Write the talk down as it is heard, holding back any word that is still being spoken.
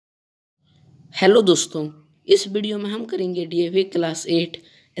Hello दोस्तों, इस video में हम करेंगे DAV class 8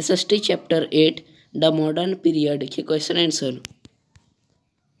 SST chapter 8 the modern period के question answer.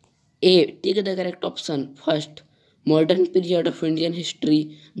 A, tick the correct option. First, modern period of Indian history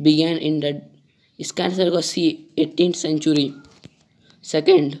began in the, इसका answer होगा सी, 18th century.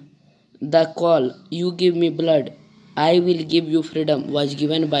 Second, the call you give me blood I will give you freedom was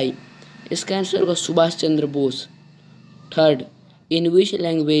given by, इसका answer होगा Subhash Chandra Bose. Third, in which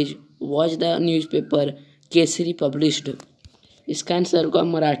language was the newspaper Kesari published, इसका answer होगा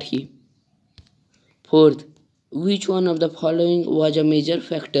Marathi. Fourth, which one of the following was a major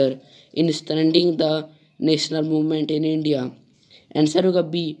factor in standing the national movement in India, answer होगा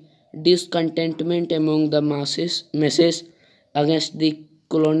B, discontentment among the messes against the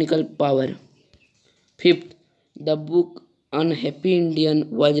colonial power. Fifth, the book unhappy Indian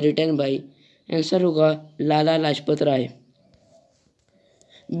was written by, answer होगा Lala Lajpat Rai.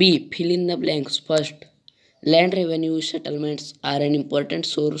 B, fill in the blanks. First, land revenue settlements are an important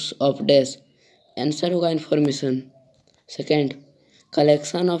source of dash, answer होगा information. Second,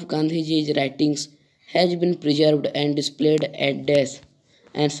 collection of Gandhiji's writings has been preserved and displayed at dash,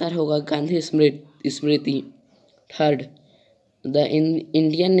 answer होगा गांधी स्मृति। Third, the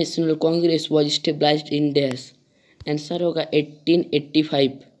Indian National Congress was established in dash, answer होगा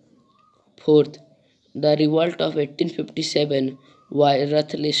 1885। Fourth, the revolt of 1857 was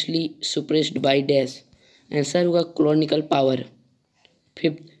ruthlessly suppressed by dash, answer होगा colonial power।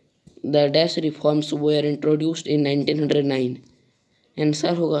 Fifth, the dash reforms were introduced in 1909,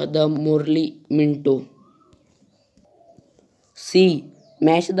 answer होगा the Morley Minto। C,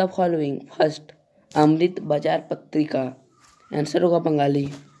 match the following. First, अमृत बाजार पत्रिका, answer होगा Bengali.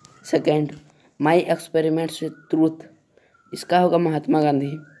 Second, my experiments with truth, इसका होगा Mahatma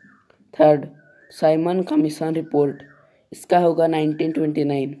Gandhi. Third, Simon commission report, इसका होगा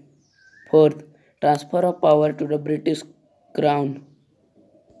 1929। Fourth, transfer of power to the British crown,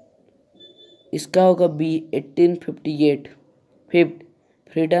 इसका होगा B, 1858। Fifth,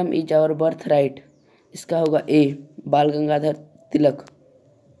 freedom is our birth right, इसका होगा ए, बाल Gangadhar Tilak.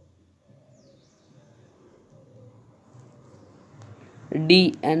 D,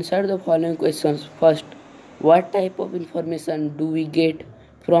 answer the following questions. First, what type of information do we get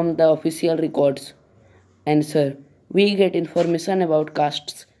from the official records? Answer, we get information about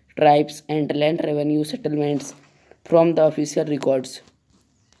castes, tribes and land revenue settlements from the official records.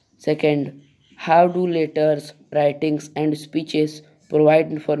 Second, how do letters, writings and speeches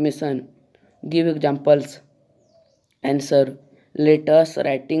provide information? Give examples. Answer, letters,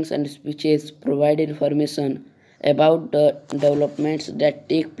 writings and speeches provide information about the developments that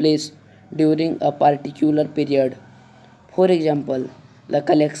take place during a particular period. For example, the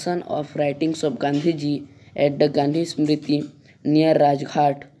collection of writings of Gandhiji at the Gandhi Smriti near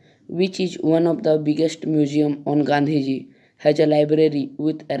Rajghat, which is one of the biggest museum on Gandhiji, has a library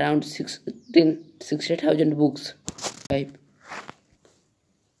with around 60,000 books.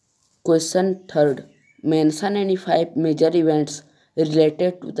 Question third, mention any 5 major events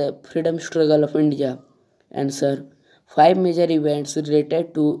related to the freedom struggle of India. Answer, 5 major events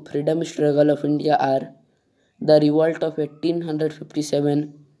related to freedom struggle of India are the revolt of 1857,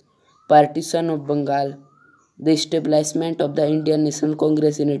 partition of Bengal, the establishment of the Indian National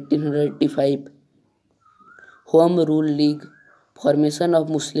Congress in 1885, Home Rule League, formation of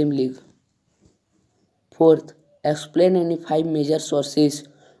Muslim League. Fourth, explain any 5 major sources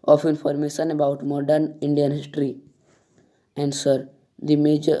of information about modern Indian history. Answer, the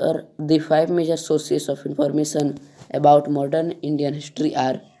 5 major sources of information about modern Indian history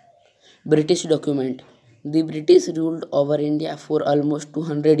are British document. The British ruled over India for almost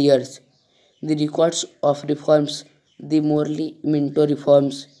 200 years. The records of reforms, the Morley Minto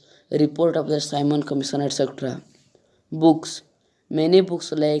reforms, report of the Simon Commission, etc. Books. Many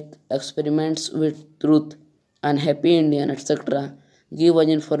books like Experiments with Truth, Unhappy Indian, etc. give us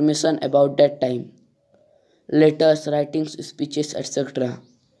information about that time. Letters, writings, speeches, etc.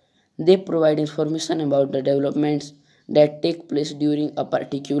 They provide information about the developments that take place during a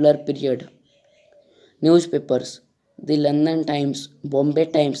particular period. Newspapers. The London Times, Bombay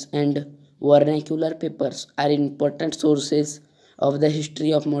Times and vernacular papers are important sources of the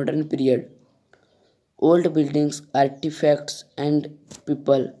history of modern period. Old buildings, artifacts and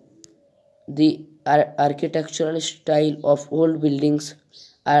people. The architectural style of old buildings,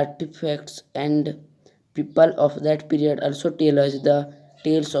 artifacts and people of that period also tell us the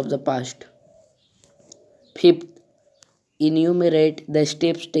tales of the past. Fifth, enumerate the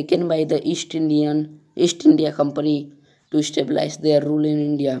steps taken by the East India Company to establish their rule in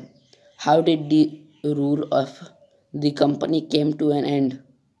India. How did the rule of the company came to an end?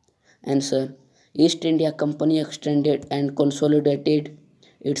 Answer. East India Company extended and consolidated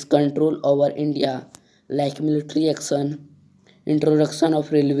its control over India, like military action, introduction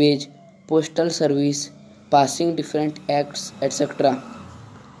of railways, postal service, passing different acts, etc.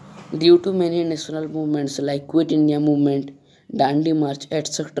 Due to many national movements like Quit India movement, Dandi March,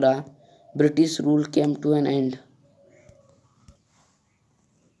 etc., British rule came to an end.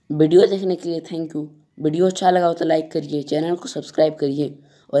 Video देखने के लिए thank you. Video अच्छा लगा हो तो like करिए, channel को subscribe करिए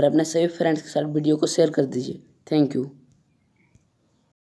और अपने सभी फ्रेंड्स के साथ वीडियो को शेयर कर दीजिए। Thank you.